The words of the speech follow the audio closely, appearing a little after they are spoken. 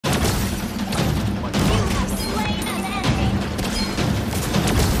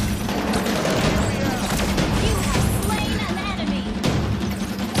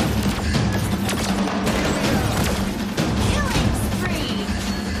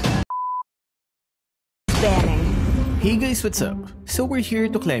banning. Hey guys, what's up? So we're here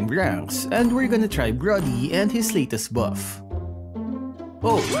to climb ranks, and we're gonna try Brody and his latest buff.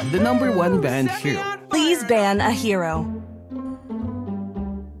 Oh, the #1 banned hero. Please ban a hero.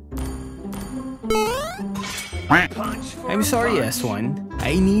 I'm sorry, S1.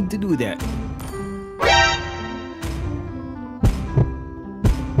 I need to do that.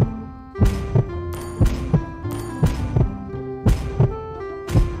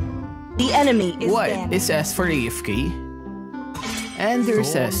 The enemy is What? banned. Is S for AFK? And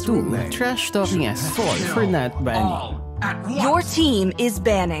there's S2, trash talking S4 for not banning. Your team is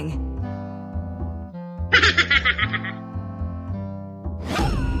banning.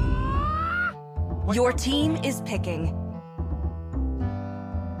 Your team is picking.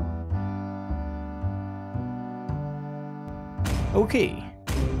 Okay.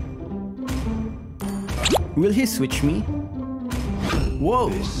 Will he switch me? Whoa!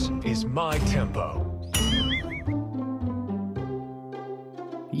 This is my tempo.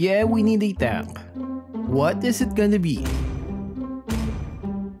 Yeah, we need a tank. What is it gonna be?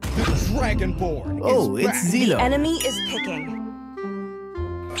 The Dragonborn Oh, is it's back. Zillow. The enemy is picking.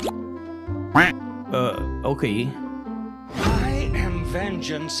 Okay. I am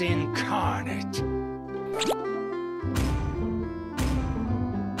vengeance incarnate.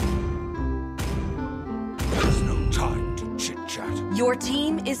 There's no time to chit-chat. Your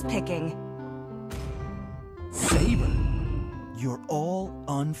team is picking. Saber, you're all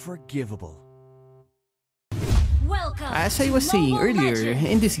unforgivable. As I was saying earlier,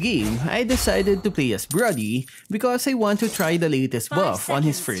 in this game, I decided to play as Brody because I want to try the latest buff on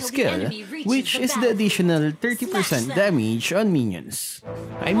his first skill, which is the additional 30% damage on minions.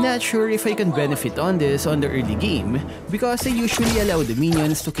 I'm not sure if I can benefit on this on the early game because I usually allow the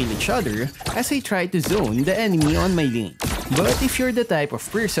minions to kill each other as I try to zone the enemy on my lane. But if you're the type of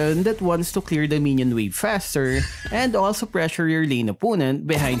person that wants to clear the minion wave faster and also pressure your lane opponent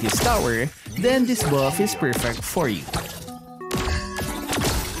behind his tower, then this buff is perfect for you.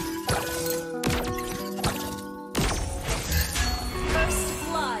 First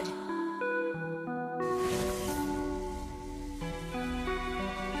blood.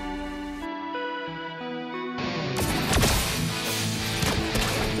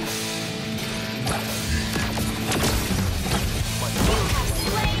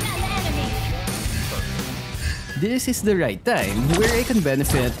 This is the right time where I can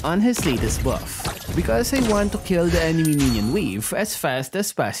benefit on his latest buff, because I want to kill the enemy minion wave as fast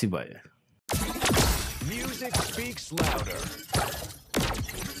as possible. Music speaks louder.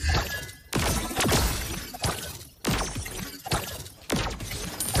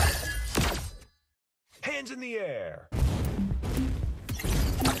 Hands in the air.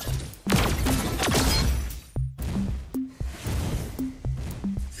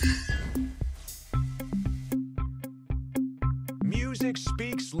 Music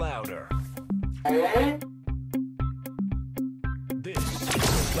speaks louder. This is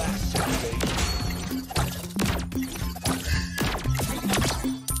the last salvation.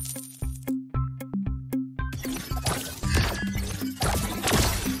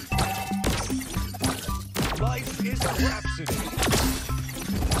 Life is a rhapsody.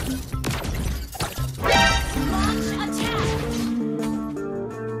 Launch attack.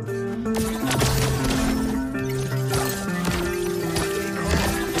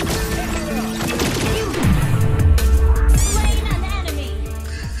 Slain an enemy.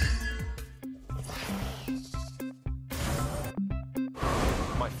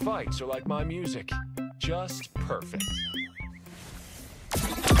 My fights are like my music, just perfect.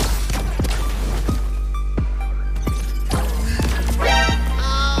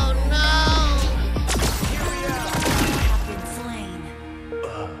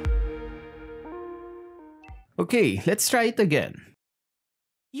 Okay, let's try it again.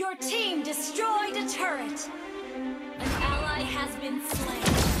 Your team destroyed a turret. An ally has been slain.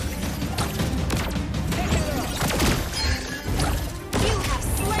 You have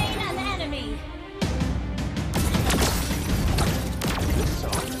slain an enemy. This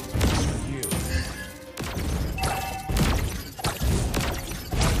song is for you.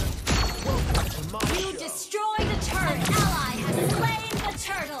 Welcome to my You show. destroyed a turret. An ally has slain the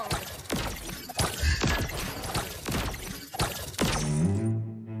turtle.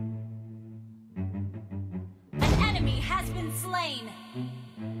 An enemy has been slain.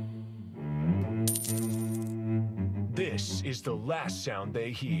 This is the last sound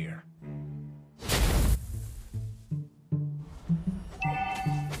they hear.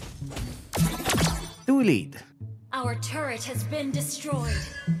 Too late. Our turret has been destroyed.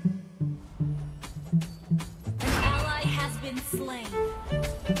 An ally has been slain.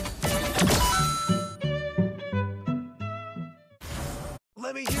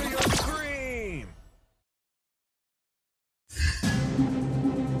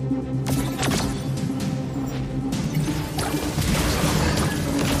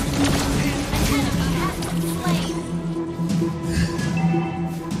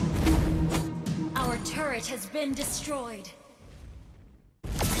 been destroyed.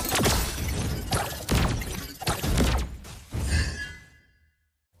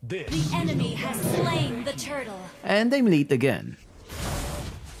 This The enemy has slain the turtle. And I'm late again.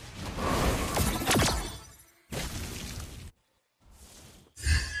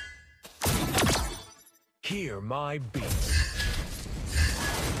 Hear my beats.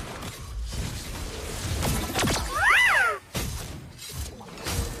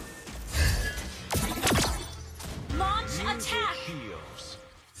 Launch attack. Heals.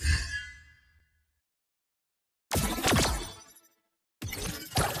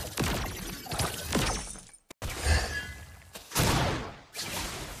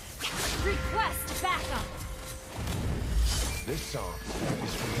 Request backup. This song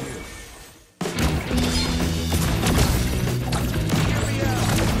is for you.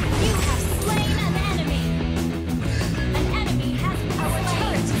 You have slain an enemy. An enemy has been slain. Our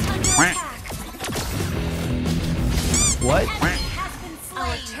turret is under attack. What? Enemy has been slain.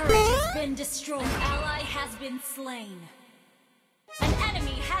 Our turret has been destroyed. An ally has been slain. An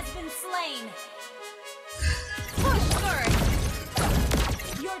enemy has been slain. Push first.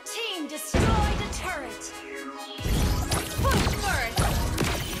 Your team destroyed a turret. Push first.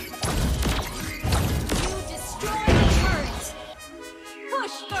 You destroyed a turret.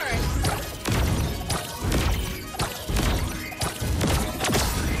 Push first.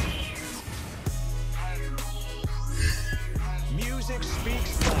 Music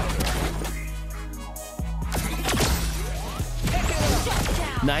speaks louder. Shut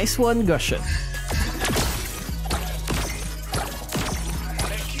down. Nice one, Gushet.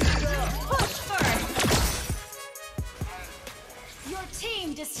 Push first. Your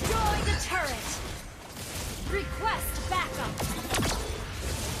team destroyed a turret. Request backup.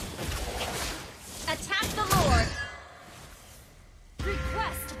 Attack the Lord.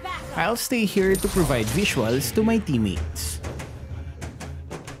 Request backup. I'll stay here to provide visuals to my teammates.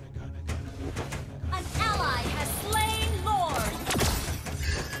 An ally has slain Lord.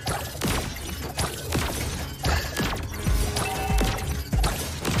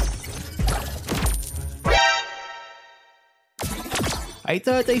 I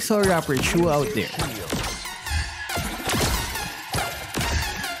thought I saw Rapper Chu out there.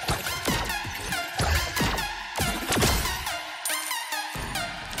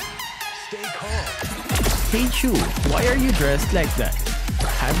 Stay calm. Hey Chu, why are you dressed like that?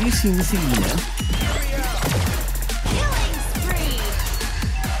 Have you seen Selena? Killing spree.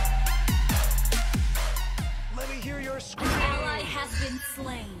 Let me hear your scream. An ally has been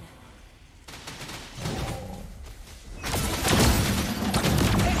slain.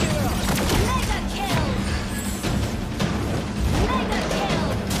 Mega kill. Mega kill.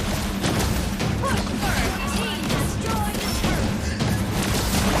 Push first. Team destroyed the turret.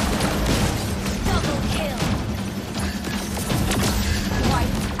 Double kill.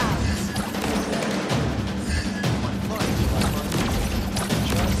 Wiped out.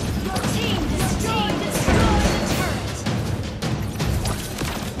 Your team destroyed the turret.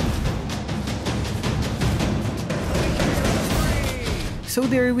 So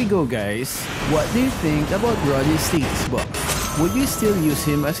there we go guys. What do you think about Brody's status buff? Would you still use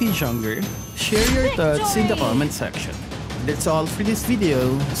him as a jungler? Share your thoughts in the comment section. That's all for this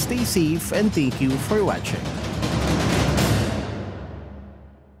video. Stay safe and thank you for watching.